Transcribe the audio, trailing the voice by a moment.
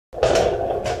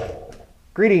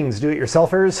Greetings,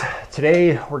 do-it-yourselfers.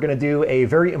 Today we're going to do a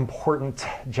very important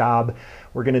job.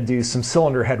 We're going to do some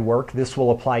cylinder head work. This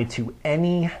will apply to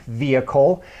any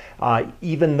vehicle,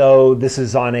 even though this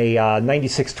is on a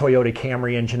 96 Toyota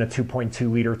Camry engine, a 2.2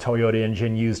 liter Toyota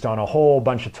engine used on a whole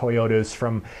bunch of Toyotas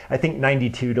from I think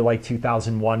 92 to like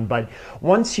 2001. But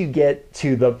once you get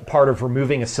to the part of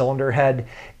removing a cylinder head,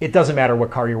 it doesn't matter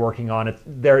what car you're working on.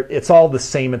 It's all the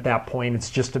same at that point. It's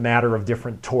just a matter of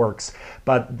different torques.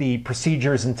 But the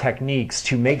procedures and techniques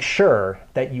to make sure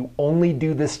that you only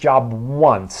do this job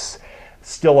once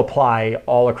still apply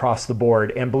all across the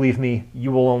board. And believe me,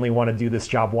 you will only want to do this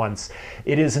job once.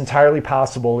 It is entirely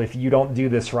possible, if you don't do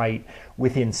this right,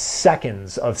 within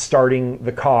seconds of starting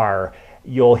the car,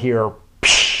 you'll hear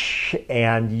psh,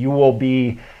 and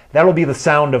that'll be the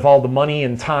sound of all the money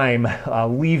and time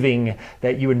leaving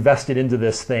that you invested into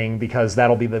this thing, because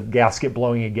that'll be the gasket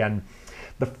blowing again.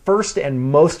 The first and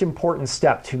most important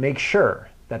step to make sure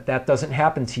that doesn't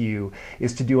happen to you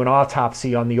is to do an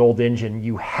autopsy on the old engine.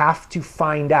 You have to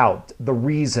find out the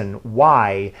reason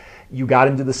why you got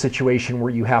into the situation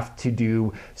where you have to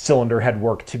do cylinder head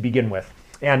work to begin with.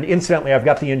 And incidentally, I've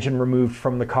got the engine removed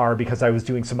from the car because I was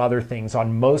doing some other things.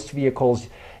 On most vehicles,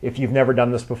 if you've never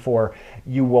done this before,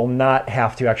 you will not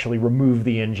have to actually remove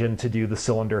the engine to do the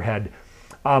cylinder head.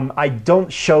 I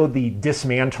don't show the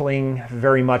dismantling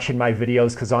very much in my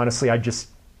videos because honestly,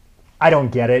 I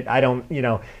don't get it.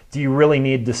 Do you really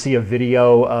need to see a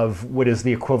video of what is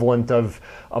the equivalent of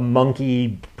a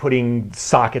monkey putting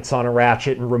sockets on a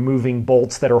ratchet and removing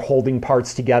bolts that are holding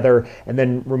parts together and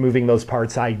then removing those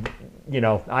parts? I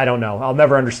don't know. I'll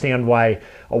never understand why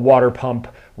a water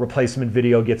pump replacement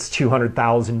video gets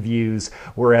 200,000 views,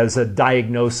 whereas a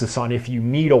diagnosis on if you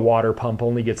need a water pump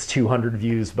only gets 200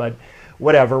 views, but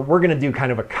whatever. We're going to do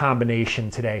kind of a combination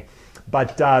today.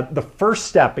 But the first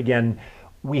step, again,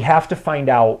 we have to find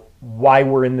out why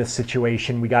we're in this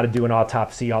situation. We got to do an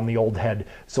autopsy on the old head,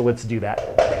 so let's do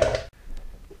that.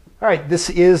 All right,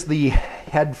 this is the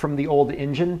head from the old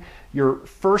engine. Your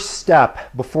first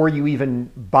step before you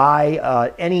even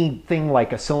buy anything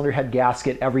like a cylinder head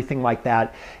gasket, everything like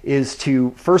that, is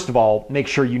to, first of all, make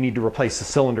sure you need to replace the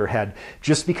cylinder head.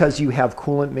 Just because you have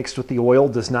coolant mixed with the oil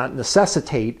does not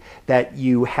necessitate that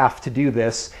you have to do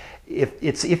this.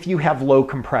 If you have low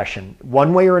compression,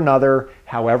 one way or another,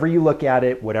 however you look at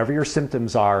it, whatever your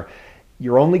symptoms are,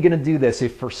 you're only going to do this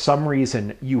if for some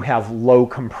reason you have low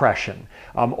compression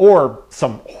or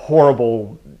some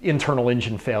horrible internal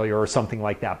engine failure or something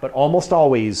like that. But almost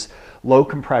always low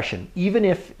compression. Even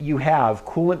if you have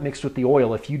coolant mixed with the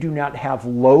oil, if you do not have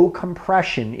low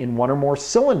compression in one or more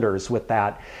cylinders with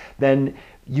that, then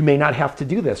you may not have to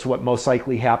do this. What most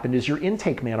likely happened is your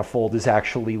intake manifold is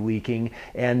actually leaking,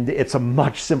 and it's a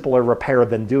much simpler repair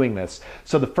than doing this.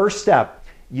 So the first step,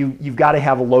 you've got to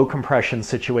have a low compression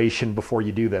situation before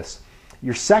you do this.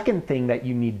 Your second thing that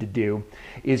you need to do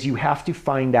is you have to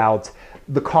find out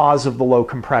the cause of the low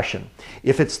compression.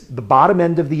 If it's the bottom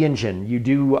end of the engine, you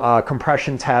do a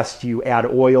compression test, you add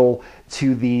oil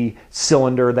to the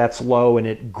cylinder that's low and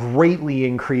it greatly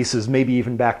increases, maybe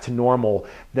even back to normal,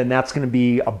 then that's going to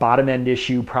be a bottom end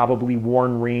issue, probably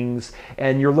worn rings,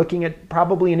 and you're looking at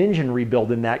probably an engine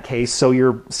rebuild in that case, so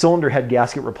your cylinder head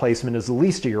gasket replacement is the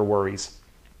least of your worries.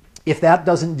 If that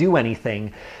doesn't do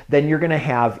anything, then you're going to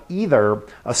have either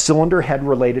a cylinder head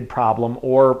related problem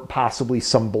or possibly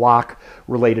some block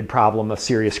related problem, a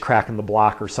serious crack in the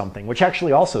block or something, which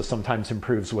actually also sometimes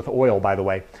improves with oil, by the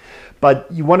way. But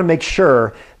you want to make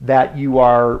sure that you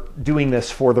are doing this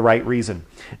for the right reason.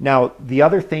 Now, the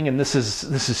other thing, and this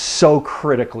is so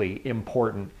critically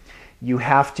important, you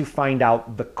have to find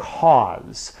out the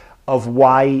cause of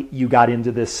why you got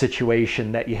into this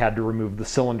situation that you had to remove the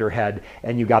cylinder head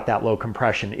and you got that low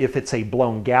compression. If it's a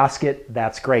blown gasket,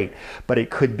 that's great, but it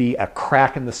could be a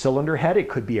crack in the cylinder head, it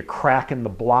could be a crack in the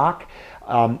block.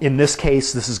 In this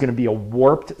case, this is going to be a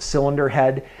warped cylinder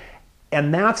head,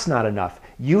 and that's not enough.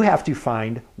 You have to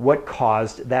find what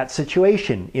caused that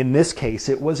situation. In this case,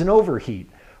 it was an overheat,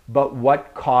 but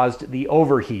what caused the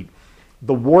overheat?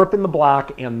 The warp in the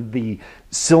block and the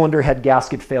cylinder head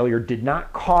gasket failure did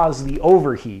not cause the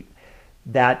overheat.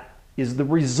 That is the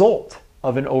result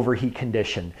of an overheat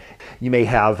condition. You may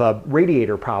have a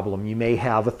radiator problem, you may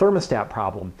have a thermostat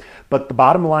problem, but the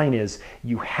bottom line is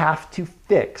you have to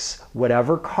fix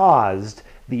whatever caused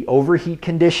the overheat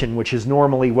condition, which is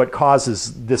normally what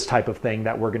causes this type of thing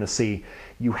that we're going to see.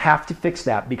 You have to fix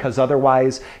that, because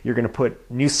otherwise you're going to put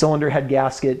new cylinder head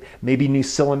gasket, maybe new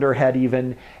cylinder head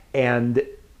even, and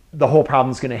the whole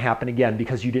problem is going to happen again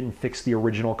because you didn't fix the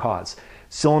original cause.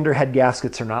 Cylinder head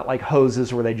gaskets are not like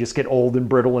hoses where they just get old and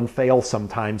brittle and fail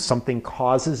sometimes. Something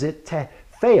causes it to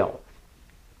fail.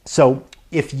 So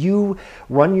if you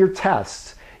run your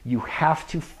tests, you have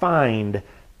to find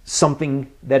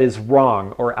something that is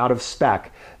wrong or out of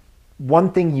spec.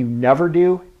 One thing you never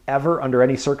do, ever, under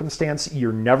any circumstance,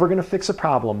 you're never going to fix a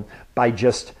problem by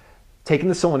just taking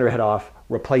the cylinder head off,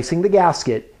 replacing the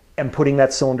gasket, and putting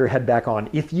that cylinder head back on.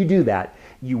 If you do that,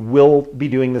 you will be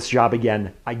doing this job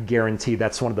again. I guarantee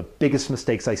that's one of the biggest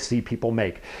mistakes I see people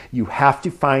make. You have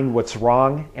to find what's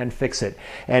wrong and fix it.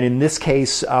 And in this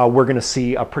case, we're going to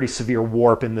see a pretty severe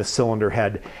warp in this cylinder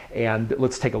head. And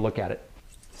let's take a look at it.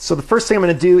 So the first thing I'm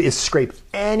going to do is scrape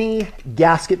any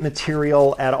gasket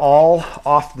material at all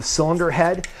off the cylinder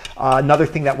head. Another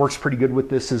thing that works pretty good with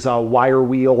this is a wire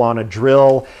wheel on a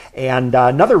drill. And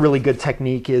another really good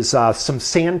technique is some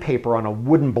sandpaper on a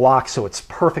wooden block so it's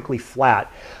perfectly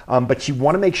flat. But you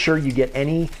want to make sure you get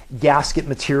any gasket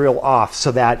material off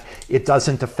so that it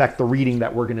doesn't affect the reading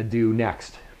that we're going to do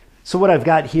next. So what I've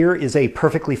got here is a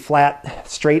perfectly flat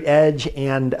straight edge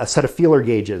and a set of feeler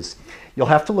gauges. You'll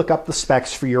have to look up the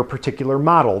specs for your particular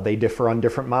model. They differ on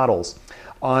different models.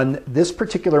 On this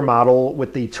particular model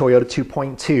with the Toyota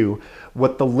 2.2,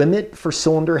 what the limit for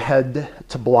cylinder head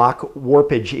to block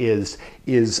warpage is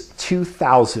 2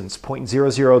 thousandths,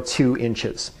 0.002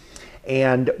 inches.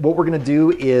 And what we're going to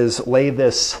do is lay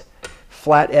this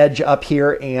flat edge up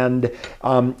here, and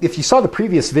if you saw the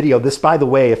previous video, this, by the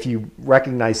way, if you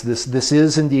recognize this, this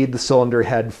is indeed the cylinder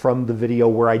head from the video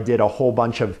where I did a whole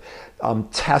bunch of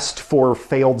test for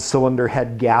failed cylinder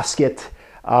head gasket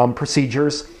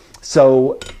procedures.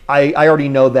 So I already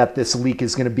know that this leak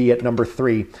is going to be at number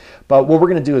 3, but what we're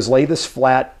going to do is lay this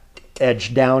flat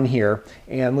edge down here,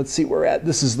 and let's see where we're at.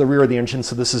 This is the rear of the engine,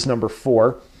 so this is number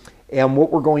 4, and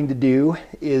what we're going to do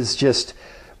is just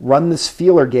run this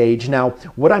feeler gauge. Now,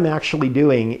 what I'm actually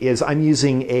doing is I'm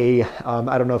using a,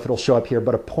 I don't know if it'll show up here,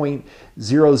 but a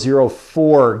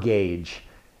 0.004 gauge.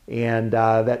 And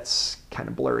that's kind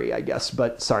of blurry, I guess,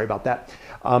 but sorry about that.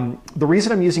 The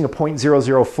reason I'm using a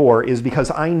 0.004 is because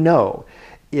I know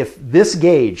if this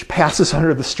gauge passes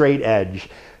under the straight edge,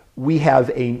 we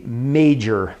have a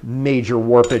major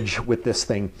warpage with this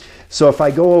thing. So if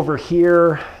I go over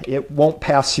here, it won't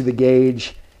pass through the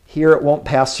gauge. Here, it won't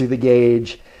pass through the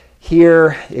gauge.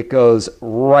 Here, it goes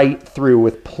right through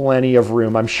with plenty of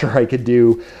room. I'm sure I could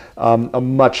do a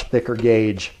much thicker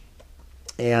gauge.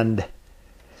 And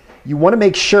you want to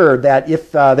make sure that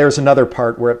if there's another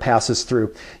part where it passes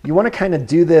through, you want to kind of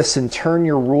do this and turn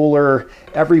your ruler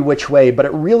every which way, but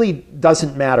it really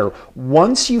doesn't matter.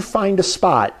 Once you find a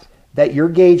spot that your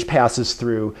gauge passes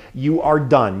through, you are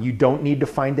done. You don't need to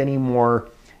find any more.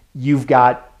 You've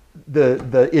got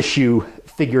the issue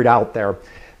figured out there.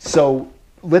 So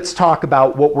let's talk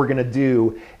about what we're going to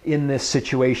do in this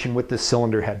situation with this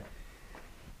cylinder head.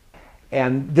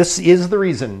 And this is the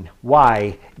reason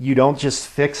why you don't just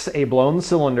fix a blown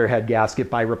cylinder head gasket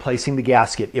by replacing the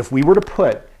gasket. If we were to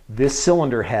put this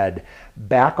cylinder head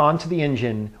back onto the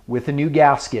engine with a new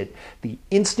gasket, the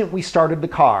instant we started the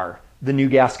car, the new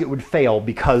gasket would fail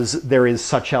because there is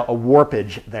such a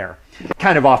warpage there.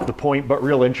 Kind of off the point, but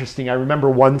real interesting. I remember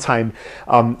one time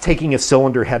taking a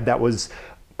cylinder head that was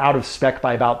out of spec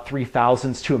by about 3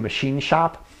 thousandths to a machine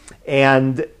shop,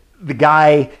 and the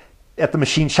guy at the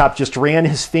machine shop just ran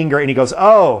his finger and he goes,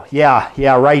 "Oh, yeah,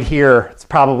 right here. It's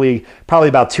probably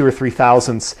about 2 or 3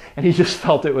 thousandths." And he just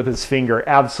felt it with his finger.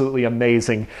 Absolutely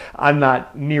amazing. I'm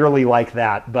not nearly like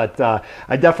that, but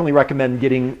I definitely recommend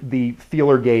getting the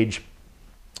feeler gauge.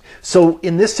 So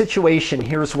in this situation,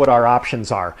 here's what our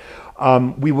options are.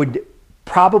 We would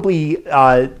probably,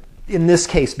 in this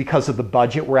case, because of the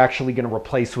budget, we're actually going to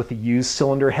replace with a used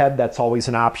cylinder head. That's always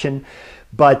an option.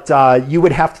 But you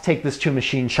would have to take this to a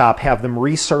machine shop, have them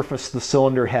resurface the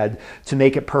cylinder head to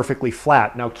make it perfectly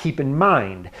flat. Now keep in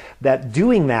mind that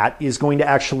doing that is going to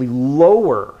actually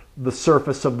lower the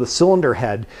surface of the cylinder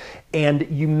head, and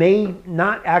you may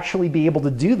not actually be able to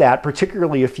do that,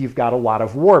 particularly if you've got a lot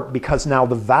of warp, because now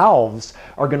the valves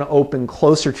are going to open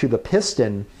closer to the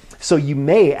piston. So you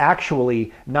may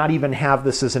actually not even have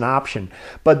this as an option.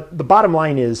 But the bottom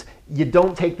line is you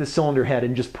don't take the cylinder head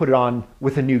and just put it on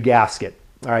with a new gasket.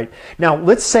 All right. Now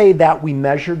let's say that we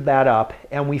measured that up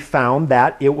and we found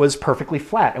that it was perfectly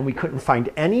flat and we couldn't find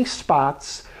any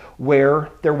spots where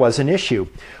there was an issue.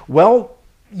 Well,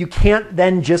 you can't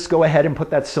then just go ahead and put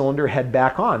that cylinder head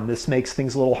back on. This makes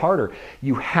things a little harder.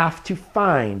 You have to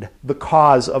find the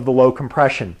cause of the low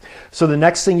compression. So the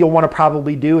next thing you'll want to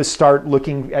probably do is start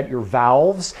looking at your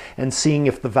valves and seeing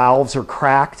if the valves are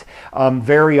cracked.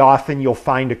 Very often you'll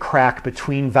find a crack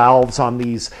between valves on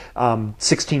these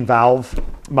 16 valve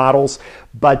models,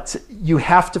 but you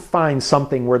have to find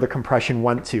something where the compression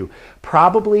went to.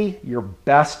 Probably your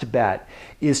best bet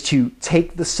is to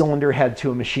take the cylinder head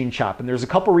to a machine shop, and there's a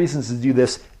couple reasons to do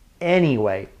this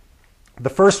anyway. The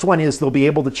first one is they'll be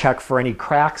able to check for any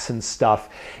cracks and stuff.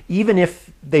 Even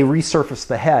if they resurface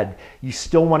the head, you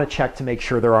still want to check to make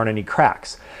sure there aren't any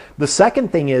cracks. The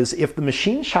second thing is if the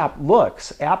machine shop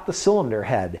looks at the cylinder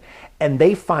head and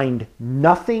they find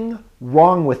nothing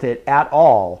wrong with it at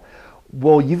all,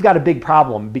 well, you've got a big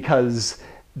problem, because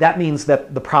that means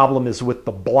that the problem is with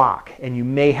the block, and you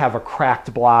may have a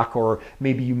cracked block, or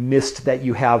maybe you missed that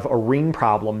you have a ring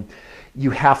problem.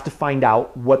 You have to find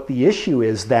out what the issue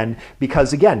is then,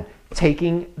 because again,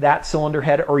 taking that cylinder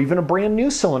head or even a brand new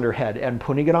cylinder head and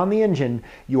putting it on the engine,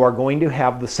 you are going to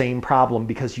have the same problem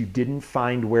because you didn't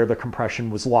find where the compression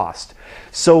was lost.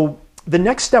 So the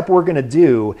next step we're going to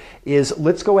do is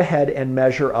let's go ahead and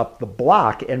measure up the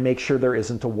block and make sure there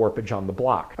isn't a warpage on the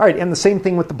block. All right, and the same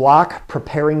thing with the block,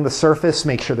 preparing the surface,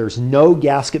 make sure there's no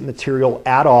gasket material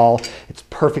at all. It's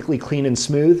perfectly clean and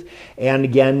smooth. And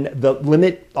again, the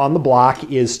limit on the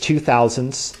block is 2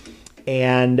 thousandths.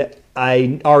 And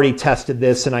I already tested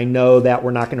this and I know that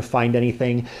we're not going to find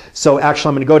anything. So actually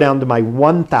I'm going to go down to my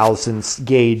 1 thousandths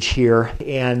gauge here,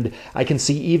 and I can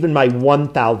see even my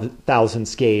 1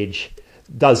 thousandths gauge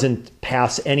doesn't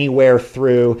pass anywhere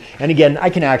through. And again, I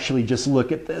can actually just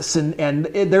look at this and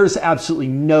there's absolutely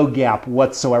no gap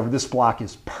whatsoever. This block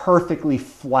is perfectly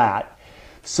flat.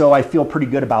 So I feel pretty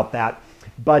good about that.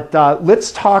 But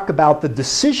let's talk about the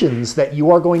decisions that you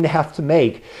are going to have to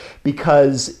make,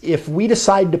 because if we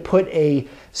decide to put a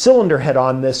cylinder head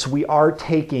on this, we are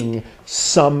taking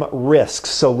some risks.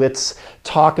 So let's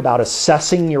talk about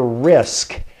assessing your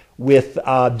risk with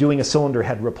doing a cylinder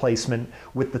head replacement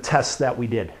with the tests that we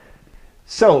did.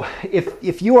 So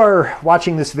if you are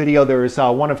watching this video, there's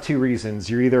one of two reasons.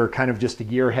 You're either kind of just a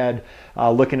gearhead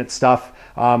looking at stuff.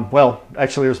 Well,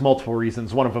 actually there's multiple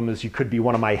reasons. One of them is you could be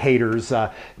one of my haters.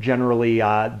 Generally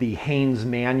the Haynes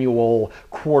manual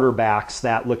quarterbacks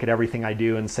that look at everything I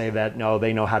do and say that no,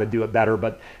 they know how to do it better,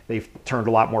 but they've turned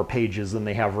a lot more pages than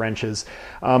they have wrenches.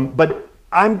 But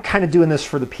I'm kind of doing this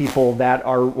for the people that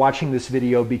are watching this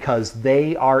video because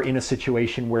they are in a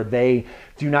situation where they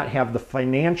do not have the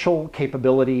financial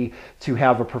capability to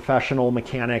have a professional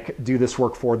mechanic do this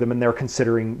work for them, and they're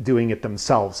considering doing it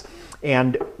themselves.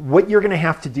 And what you're going to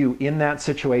have to do in that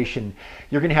situation,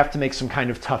 you're going to have to make some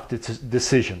kind of tough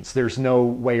decisions. There's no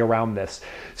way around this.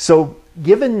 So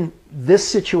given this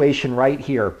situation right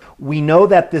here, we know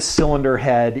that this cylinder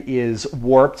head is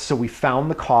warped, so we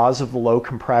found the cause of the low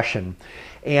compression.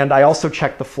 And I also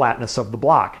checked the flatness of the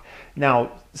block.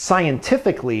 Now,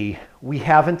 scientifically, we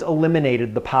haven't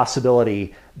eliminated the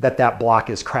possibility that that block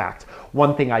is cracked.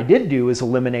 One thing I did do is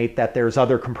eliminate that there's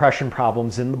other compression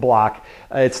problems in the block.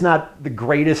 It's not the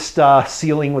greatest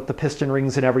sealing with the piston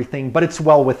rings and everything, but it's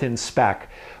well within spec.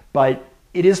 But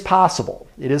it is possible.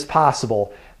 It is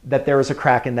possible that there is a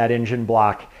crack in that engine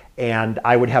block, and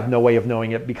I would have no way of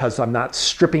knowing it because I'm not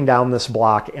stripping down this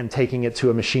block and taking it to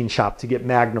a machine shop to get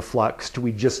magnafluxed.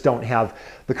 We just don't have,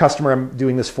 the customer I'm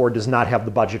doing this for does not have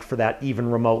the budget for that even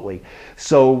remotely.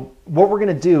 So what we're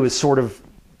going to do is sort of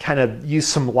kind of use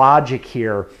some logic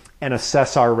here and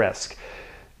assess our risk.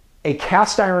 A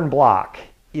cast iron block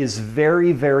is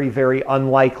very, very, very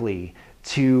unlikely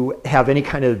to have any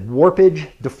kind of warpage,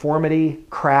 deformity,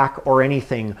 crack, or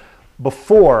anything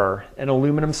before an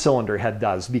aluminum cylinder head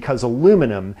does, because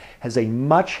aluminum has a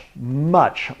much,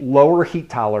 much lower heat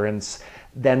tolerance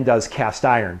than does cast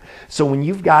iron. So when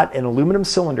you've got an aluminum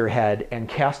cylinder head and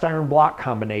cast iron block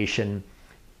combination,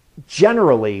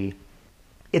 generally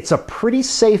it's a pretty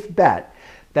safe bet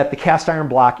that the cast iron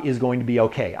block is going to be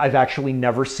okay. I've actually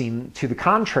never seen to the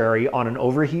contrary on an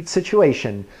overheat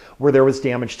situation where there was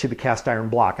damage to the cast iron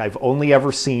block. I've only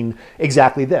ever seen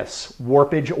exactly this,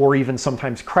 warpage or even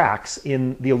sometimes cracks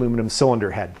in the aluminum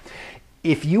cylinder head.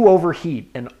 If you overheat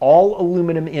an all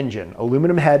aluminum engine,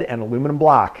 aluminum head and aluminum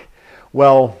block,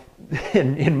 well,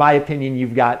 in my opinion,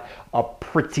 you've got a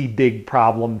pretty big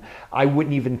problem. I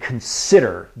wouldn't even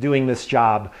consider doing this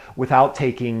job without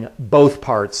taking both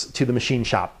parts to the machine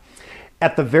shop.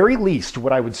 At the very least,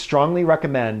 what I would strongly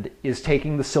recommend is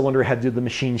taking the cylinder head to the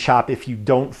machine shop if you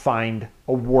don't find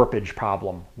a warpage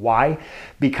problem. Why?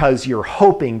 Because you're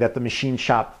hoping that the machine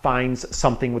shop finds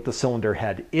something with the cylinder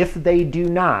head. If they do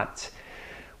not,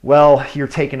 well, you're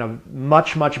taking a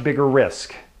much, much bigger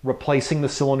risk replacing the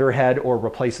cylinder head or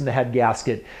replacing the head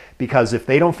gasket, because if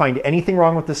they don't find anything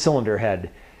wrong with the cylinder head,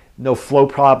 no flow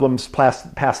problems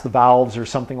past the valves or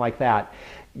something like that,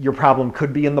 your problem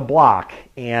could be in the block,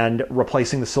 and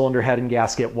replacing the cylinder head and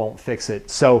gasket won't fix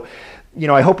it. So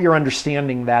I hope you're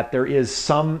understanding that there is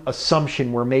some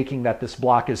assumption we're making that this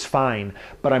block is fine,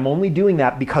 but I'm only doing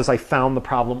that because I found the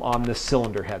problem on this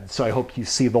cylinder head. So I hope you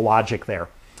see the logic there.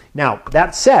 Now,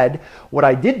 that said, what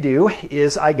I did do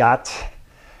is I got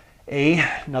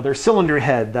another cylinder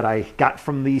head that I got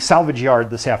from the salvage yard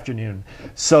this afternoon.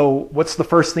 So what's the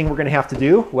first thing we're going to have to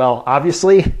do? Well,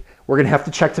 obviously, we're going to have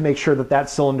to check to make sure that that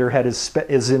cylinder head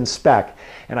is in spec.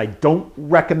 And I don't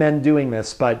recommend doing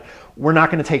this, but we're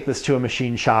not going to take this to a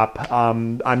machine shop.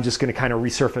 I'm just going to kind of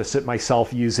resurface it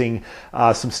myself using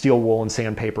some steel wool and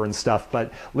sandpaper and stuff.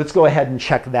 But let's go ahead and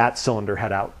check that cylinder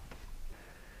head out.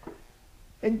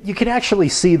 And you can actually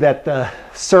see that the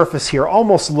surface here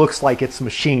almost looks like it's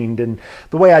machined. And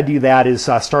the way I do that is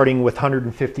starting with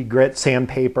 150 grit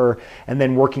sandpaper and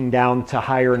then working down to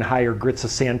higher and higher grits of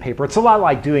sandpaper. It's a lot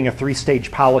like doing a 3-stage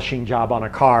polishing job on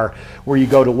a car where you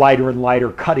go to lighter and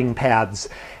lighter cutting pads.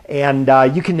 And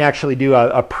you can actually do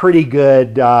a pretty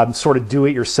good sort of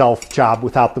do-it-yourself job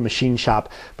without the machine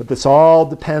shop. But this all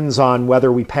depends on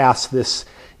whether we pass this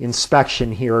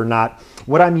inspection here or not.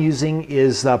 What I'm using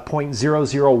is the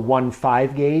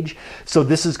 0.0015 gauge. So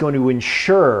this is going to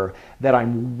ensure that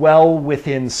I'm well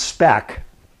within spec,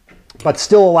 but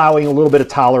still allowing a little bit of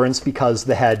tolerance because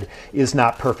the head is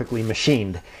not perfectly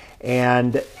machined.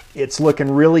 And it's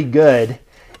looking really good.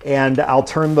 And I'll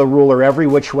turn the ruler every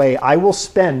which way. I will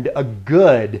spend a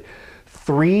good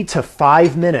 3 to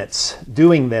 5 minutes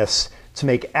doing this to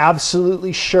make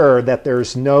absolutely sure that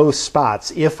there's no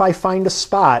spots. If I find a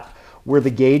spot where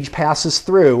the gauge passes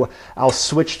through, I'll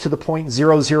switch to the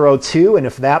 0.002, and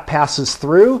if that passes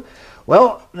through,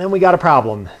 well, then we got a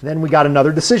problem. Then we got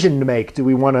another decision to make. Do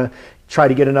we want to try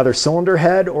to get another cylinder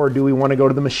head, or do we want to go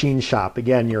to the machine shop?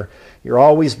 Again, you're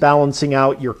always balancing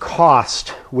out your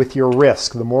cost with your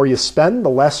risk. The more you spend, the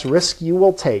less risk you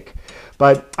will take.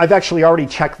 But I've actually already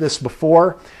checked this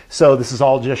before, so this is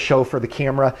all just show for the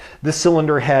camera. This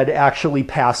cylinder head actually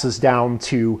passes down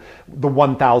to the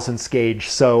 1,000th gauge,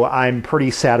 so I'm pretty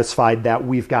satisfied that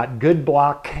we've got good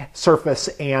block surface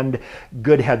and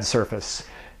good head surface.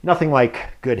 Nothing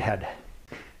like good head.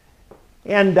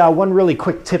 And one really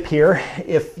quick tip here,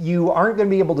 if you aren't going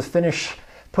to be able to finish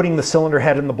putting the cylinder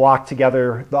head and the block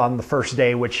together on the first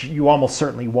day, which you almost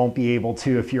certainly won't be able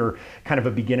to if you're kind of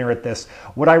a beginner at this,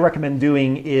 what I recommend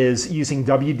doing is using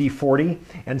WD-40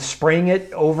 and spraying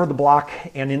it over the block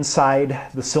and inside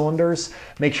the cylinders.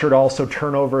 Make sure to also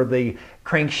turn over the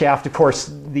crankshaft. Of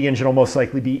course, the engine will most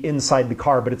likely be inside the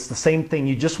car, but it's the same thing.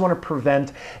 You just want to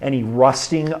prevent any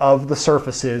rusting of the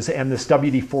surfaces, and this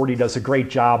WD-40 does a great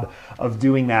job of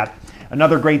doing that.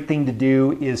 Another great thing to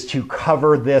do is to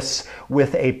cover this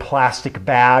with a plastic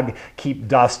bag, keep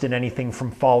dust and anything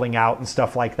from falling out and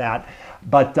stuff like that.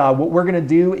 But what we're going to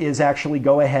do is actually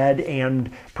go ahead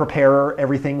and prepare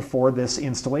everything for this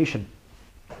installation.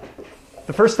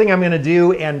 The first thing I'm going to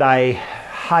do, and I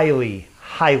highly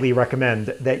recommend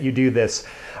that you do this,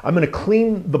 I'm going to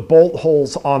clean the bolt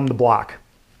holes on the block.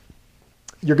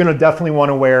 You're going to definitely want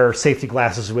to wear safety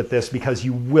glasses with this because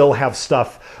you will have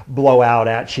stuff blow out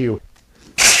at you.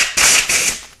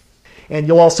 And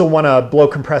you'll also want to blow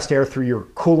compressed air through your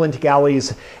coolant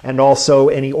galleys and also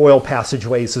any oil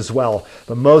passageways as well.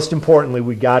 But most importantly,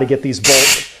 we got to get these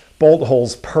bolt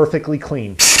holes perfectly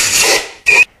clean.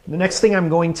 The next thing I'm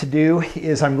going to do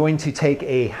is I'm going to take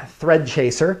a thread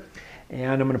chaser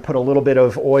and I'm going to put a little bit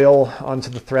of oil onto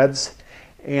the threads.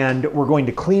 And we're going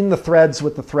to clean the threads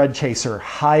with the thread chaser.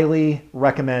 Highly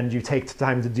recommend you take the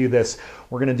time to do this.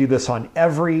 We're going to do this on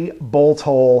every bolt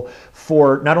hole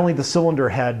for not only the cylinder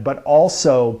head, but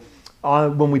also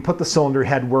when we put the cylinder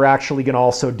head, we're actually going to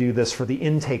also do this for the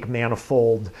intake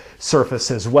manifold surface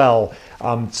as well.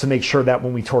 So make sure that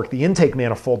when we torque the intake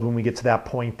manifold, when we get to that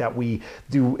point, that we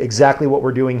do exactly what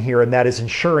we're doing here, and that is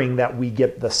ensuring that we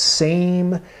get the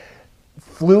same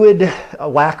fluid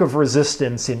lack of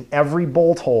resistance in every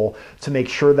bolt hole to make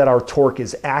sure that our torque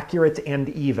is accurate and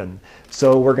even.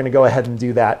 So we're going to go ahead and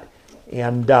do that.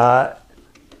 And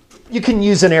you can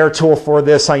use an air tool for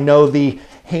this. I know the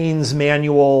Haynes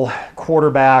manual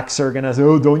quarterbacks are going to say,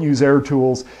 oh, don't use air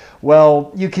tools.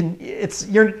 Well, you can.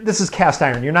 This is cast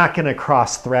iron. You're not going to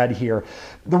cross thread here.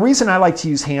 The reason I like to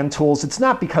use hand tools, it's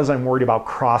not because I'm worried about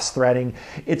cross threading.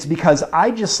 It's because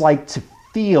I just like to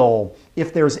feel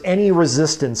if there's any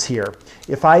resistance here.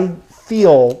 If I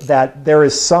feel that there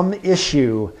is some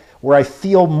issue where I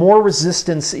feel more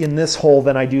resistance in this hole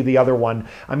than I do the other one,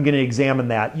 I'm going to examine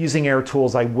that. Using air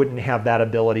tools, I wouldn't have that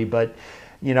ability, but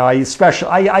you know, I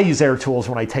use air tools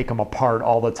when I take them apart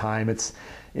all the time.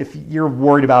 If you're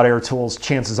worried about air tools,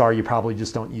 chances are you probably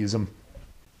just don't use them.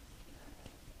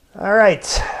 All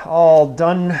right, all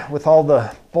done with all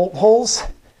the bolt holes.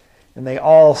 and they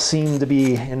all seem to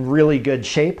be in really good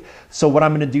shape. So what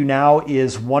I'm going to do now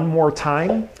is one more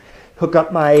time, hook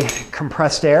up my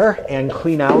compressed air and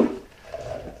clean out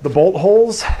the bolt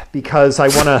holes, because I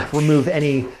want to remove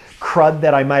any crud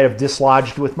that I might have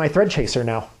dislodged with my thread chaser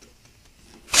now.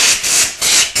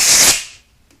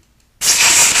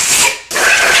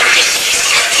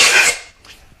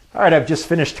 All right, I've just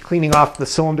finished cleaning off the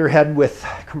cylinder head with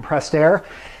compressed air.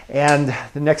 And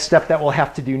the next step that we'll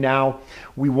have to do now,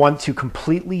 we want to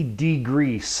completely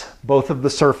degrease both of the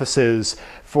surfaces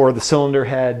for the cylinder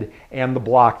head and the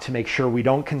block to make sure we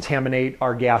don't contaminate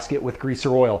our gasket with grease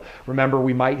or oil. Remember,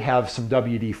 we might have some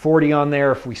WD-40 on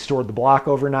there if we stored the block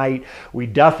overnight. We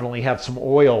definitely have some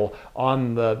oil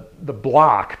on the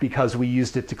block because we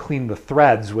used it to clean the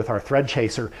threads with our thread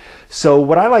chaser. So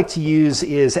what I like to use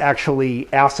is actually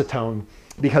acetone,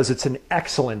 because it's an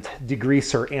excellent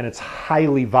degreaser and it's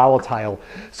highly volatile.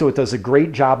 So it does a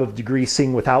great job of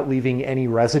degreasing without leaving any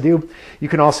residue. You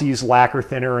can also use lacquer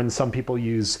thinner, and some people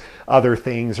use other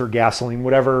things, or gasoline,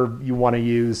 whatever you want to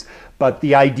use. But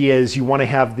the idea is you want to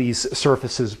have these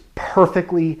surfaces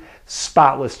perfectly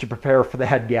spotless to prepare for the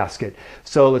head gasket.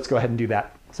 So let's go ahead and do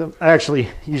that. So I actually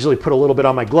usually put a little bit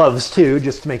on my gloves too,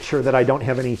 just to make sure that I don't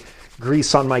have any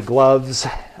grease on my gloves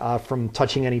from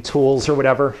touching any tools or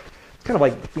whatever. Kind of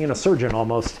like being a surgeon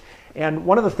almost. And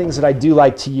one of the things that I do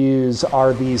like to use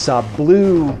are these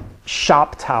blue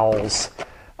shop towels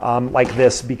like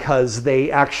this, because they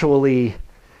actually,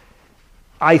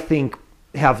 I think,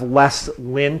 have less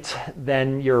lint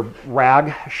than your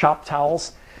rag shop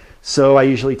towels. So I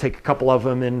usually take a couple of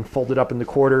them and fold it up into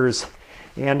quarters.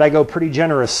 And I go pretty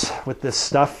generous with this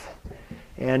stuff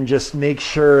and just make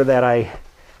sure that I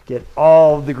get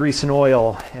all the grease and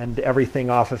oil and everything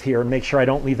off of here, and make sure I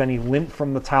don't leave any lint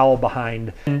from the towel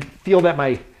behind. And feel that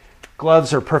my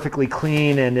gloves are perfectly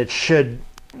clean, and it should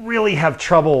really have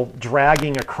trouble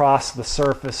dragging across the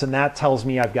surface, and that tells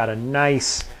me I've got a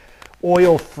nice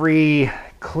oil-free,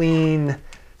 clean,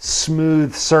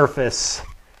 smooth surface.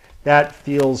 That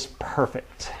feels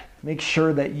perfect. Make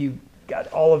sure that you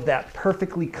got all of that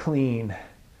perfectly clean.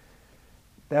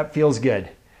 That feels good.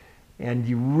 And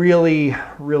you really,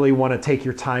 really want to take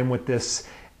your time with this.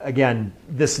 Again,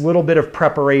 this little bit of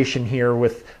preparation here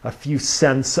with a few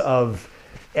cents of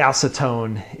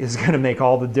acetone is going to make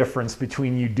all the difference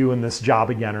between you doing this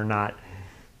job again or not.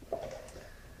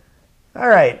 All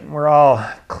right, we're all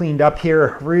cleaned up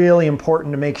here. Really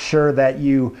important to make sure that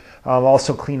you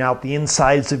also clean out the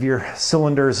insides of your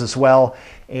cylinders as well.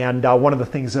 And one of the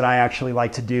things that I actually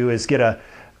like to do is get a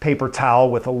paper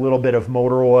towel with a little bit of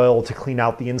motor oil to clean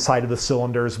out the inside of the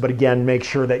cylinders. But again, make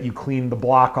sure that you clean the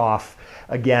block off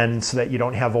again so that you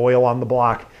don't have oil on the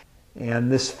block.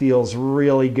 And this feels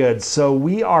really good. So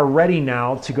we are ready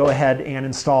now to go ahead and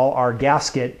install our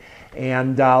gasket.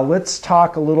 And let's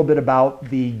talk a little bit about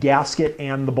the gasket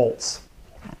and the bolts.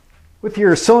 With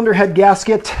your cylinder head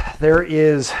gasket, there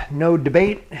is no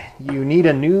debate. You need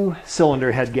a new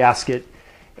cylinder head gasket.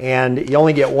 And you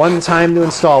only get one time to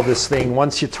install this thing.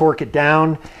 Once you torque it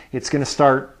down, it's going to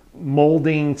start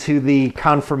molding to the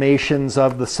conformations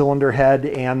of the cylinder head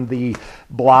and the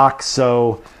block.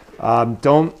 So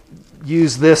don't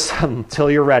use this until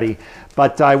you're ready.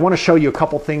 But I want to show you a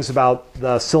couple things about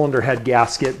the cylinder head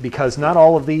gasket, because not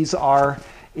all of these are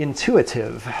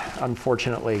intuitive,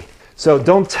 unfortunately. So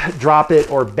don't drop it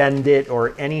or bend it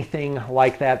or anything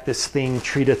like that. This thing,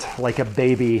 treat it like a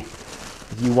baby.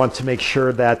 You want to make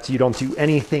sure that you don't do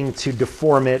anything to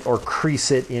deform it or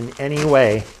crease it in any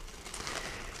way.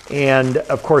 And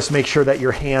of course, make sure that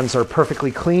your hands are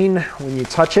perfectly clean when you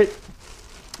touch it.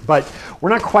 But we're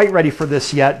not quite ready for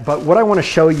this yet. But what I want to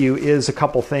show you is a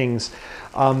couple things.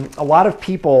 A lot of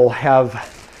people have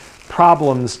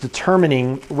problems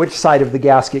determining which side of the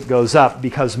gasket goes up,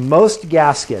 because most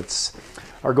gaskets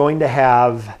are going to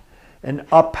have an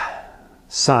up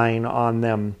sign on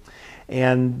them.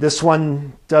 And this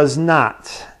one does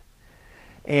not.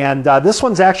 And this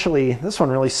one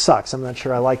really sucks. I'm not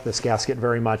sure I like this gasket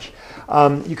very much.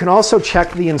 You can also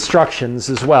check the instructions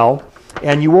as well,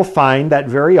 and you will find that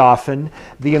very often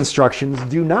the instructions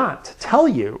do not tell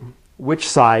you which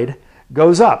side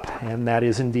goes up, and that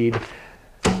is indeed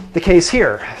the case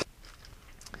here.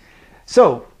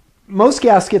 So most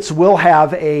gaskets will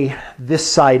have a this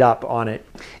side up on it.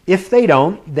 If they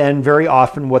don't, then very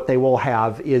often what they will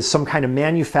have is some kind of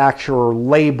manufacturer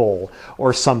label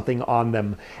or something on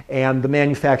them. And the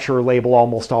manufacturer label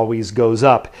almost always goes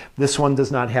up. This one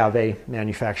does not have a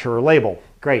manufacturer label.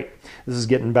 Great. This is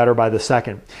getting better by the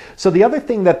second. So the other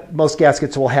thing that most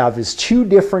gaskets will have is two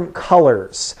different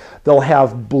colors. They'll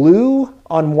have blue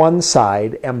on one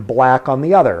side and black on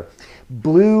the other.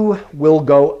 Blue will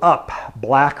go up,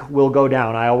 black will go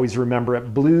down. I always remember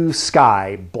it, blue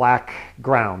sky, black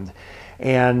ground.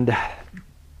 And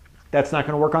that's not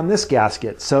going to work on this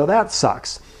gasket, so that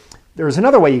sucks. There's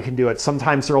another way you can do it.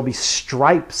 Sometimes there will be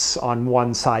stripes on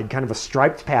one side, kind of a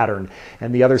striped pattern,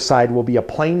 and the other side will be a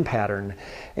plain pattern.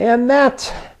 And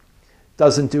that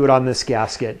doesn't do it on this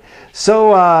gasket.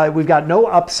 So we've got no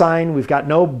up sign, we've got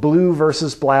no blue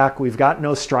versus black, we've got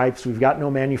no stripes, we've got no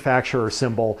manufacturer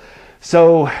symbol.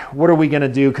 So what are we going to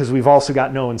do, because we've also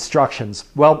got no instructions?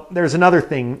 Well, there's another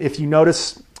thing. If you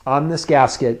notice on this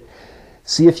gasket,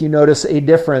 see if you notice a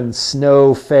difference.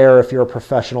 No fair if you're a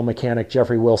professional mechanic.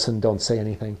 Jeffrey Wilson, don't say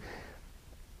anything.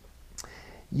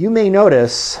 You may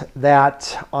notice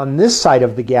that on this side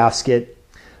of the gasket,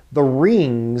 the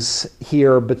rings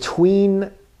here between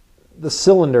the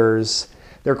cylinders,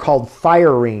 they're called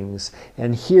fire rings.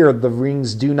 And here the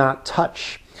rings do not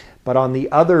touch. But on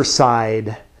the other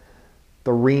side,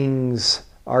 the rings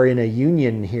are in a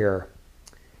union here.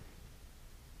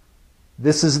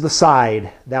 This is the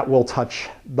side that will touch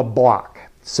the block.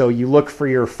 So you look for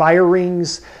your fire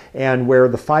rings, and where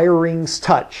the fire rings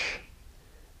touch,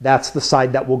 that's the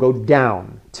side that will go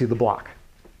down to the block.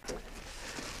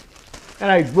 And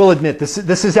I will admit, this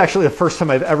is actually the first time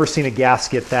I've ever seen a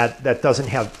gasket that doesn't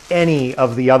have any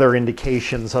of the other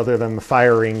indications other than the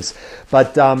fire rings.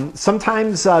 But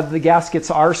sometimes the gaskets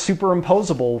are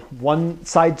superimposable one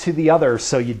side to the other,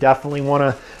 so you definitely want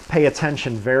to pay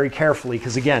attention very carefully,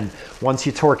 because again, once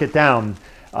you torque it down,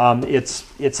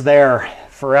 it's there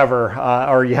forever,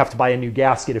 or you have to buy a new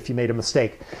gasket if you made a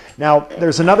mistake. Now,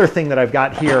 there's another thing that I've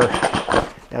got here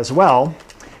as well.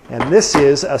 And this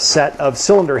is a set of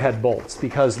cylinder head bolts,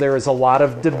 because there is a lot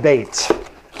of debate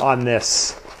on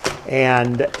this.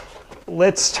 And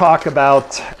let's talk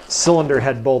about cylinder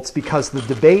head bolts, because the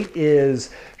debate is,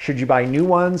 should you buy new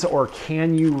ones or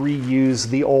can you reuse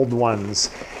the old ones?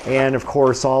 And of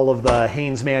course, all of the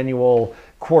Haynes manual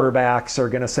quarterbacks are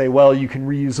going to say, well, you can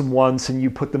reuse them once and you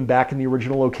put them back in the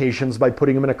original locations by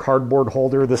putting them in a cardboard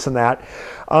holder, this and that.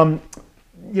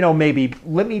 Maybe.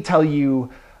 Let me tell you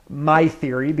my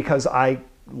theory, because I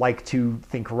like to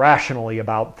think rationally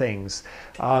about things.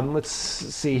 Let's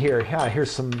see here. Yeah,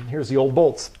 here's the old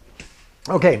bolts.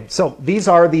 Okay, so these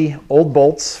are the old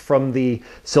bolts from the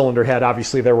cylinder head.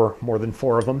 Obviously, there were more than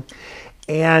 4 of them.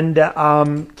 And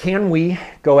can we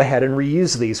go ahead and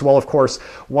reuse these? Well, of course,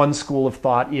 one school of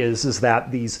thought is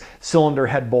that these cylinder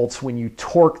head bolts, when you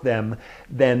torque them,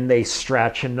 then they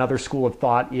stretch. Another school of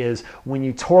thought is when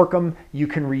you torque them, you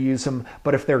can reuse them.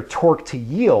 But if they're torqued to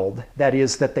yield, that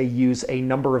is that they use a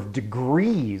number of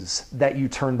degrees that you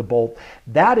turn the bolt,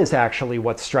 that is actually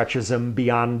what stretches them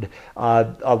beyond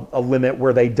a limit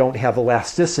where they don't have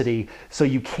elasticity. So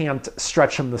you can't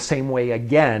stretch them the same way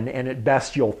again. And at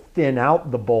best, you'll thin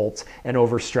out the bolt and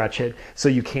overstretch it, so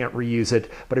you can't reuse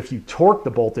it. But if you torque the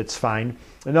bolt, it's fine.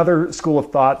 Another school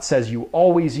of thought says you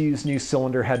always use new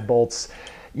cylinder head bolts.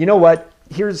 You know what?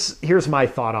 Here's my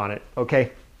thought on it,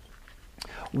 okay?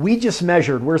 We just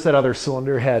measured, where's that other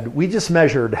cylinder head? We just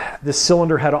measured this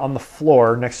cylinder head on the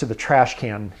floor next to the trash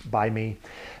can by me,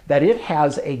 that it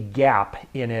has a gap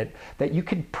in it that you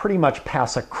could pretty much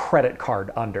pass a credit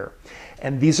card under.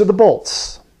 And these are the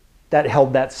bolts that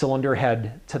held that cylinder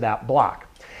head to that block.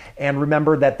 And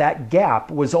remember that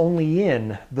gap was only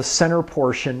in the center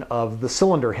portion of the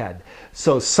cylinder head.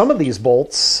 So some of these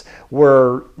bolts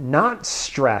were not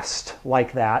stressed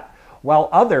like that, while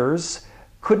others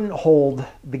couldn't hold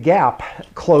the gap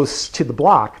close to the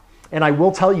block. And I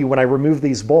will tell you, when I removed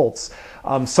these bolts,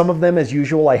 some of them, as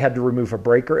usual, I had to remove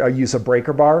use a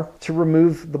breaker bar to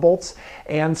remove the bolts.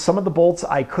 And some of the bolts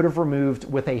I could have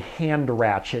removed with a hand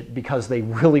ratchet because they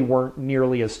really weren't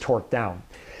nearly as torqued down.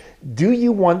 Do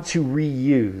you want to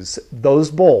reuse those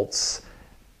bolts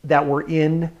that were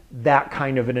in that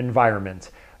kind of an environment?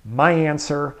 My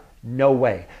answer, no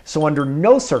way. So under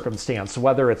no circumstance,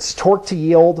 whether it's torqued to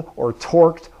yield or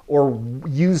torqued or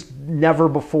used never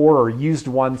before or used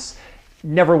once,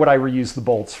 never would I reuse the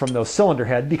bolts from those cylinder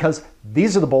head, because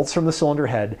these are the bolts from the cylinder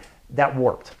head that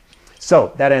warped.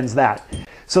 So that ends that.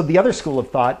 So the other school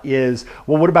of thought is,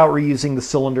 well, what about reusing the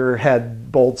cylinder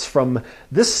head bolts from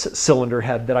this cylinder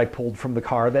head that I pulled from the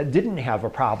car that didn't have a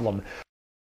problem?